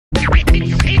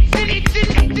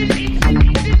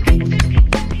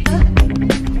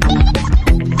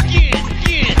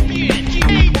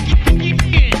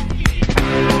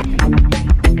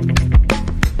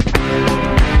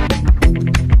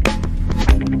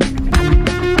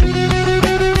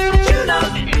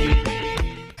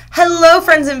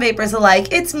friends and vapors alike,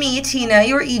 it's me, Tina,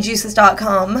 your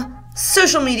eJuices.com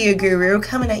social media guru,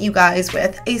 coming at you guys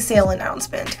with a sale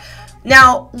announcement.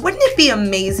 Now, wouldn't it be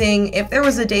amazing if there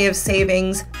was a day of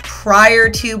savings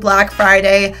prior to Black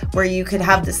Friday where you could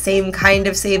have the same kind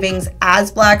of savings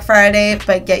as Black Friday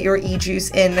but get your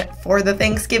eJuice in for the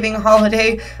Thanksgiving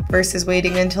holiday versus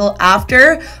waiting until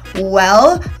after?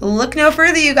 Well, look no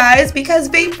further, you guys, because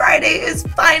Vape Friday is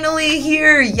finally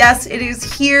here. Yes, it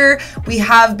is here. We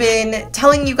have been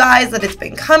telling you guys that it's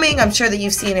been coming. I'm sure that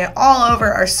you've seen it all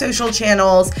over our social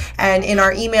channels and in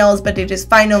our emails, but it is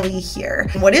finally here.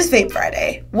 What is Vape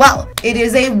Friday? Well, it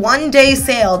is a one-day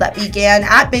sale that began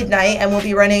at midnight and will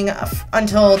be running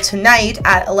until tonight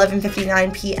at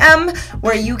 11:59 p.m.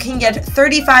 where you can get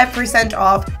 35%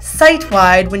 off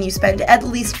site-wide when you spend at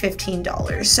least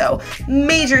 $15. So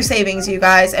major savings, you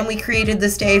guys, and we created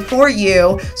this day for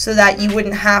you so that you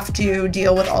wouldn't have to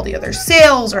deal with all the other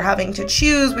sales or having to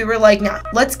choose. We were like, nah,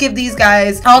 let's give these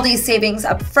guys all these savings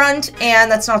up front. And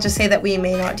that's not to say that we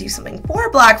may not do something for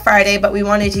Black Friday, but we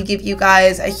wanted to give you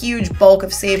guys a huge bulk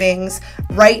of savings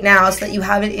right now so that you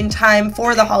have it in time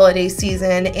for the holiday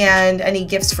season and any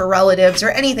gifts for relatives or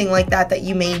anything like that that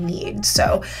you may need.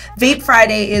 So Vape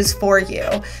Friday is for you.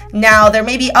 Now, there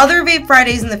may be other Vape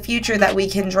Fridays in the future that we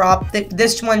can drop.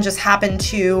 This one just happened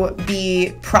to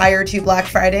be prior to Black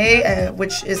Friday,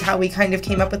 which is how we kind of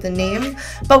came up with the name,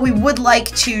 but we would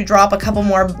like to drop a couple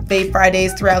more Vape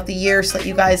Fridays throughout the year so that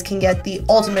you guys can get the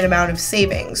ultimate amount of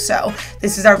savings. So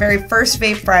this is our very first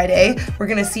Vape Friday. We're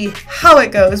gonna see how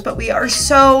it goes, but we are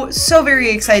so very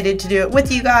excited to do it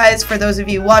with you guys. For those of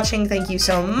you watching, thank you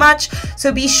so much.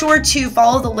 So be sure to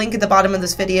follow the link at the bottom of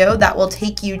this video that will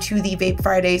take you to the Vape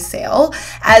Friday sale,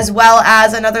 as well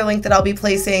as another link that I'll be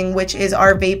placing, which is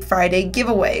our Vape Friday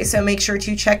giveaway. So make sure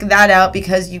to check that out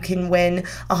because you can win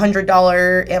a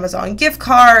 $100 Amazon gift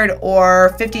card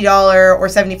or $50 or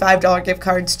 $75 gift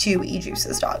cards to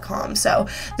eJuices.com. So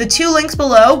the two links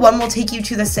below, one will take you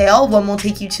to the sale, one will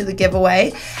take you to the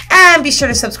giveaway. And be sure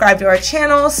to subscribe to our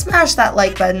channel, smash that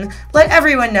like button, let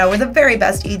everyone know where the very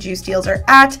best eJuice deals are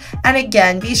at. And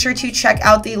again, be sure to check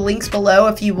out the links below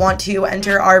if you want to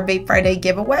enter our Vape Friday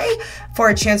giveaway for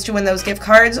a chance to win those gift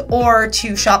cards, or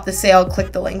to shop the sale,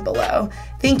 click the link below.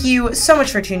 Thank you so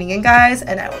much for tuning in, guys,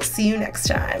 and I will see you next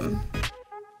time.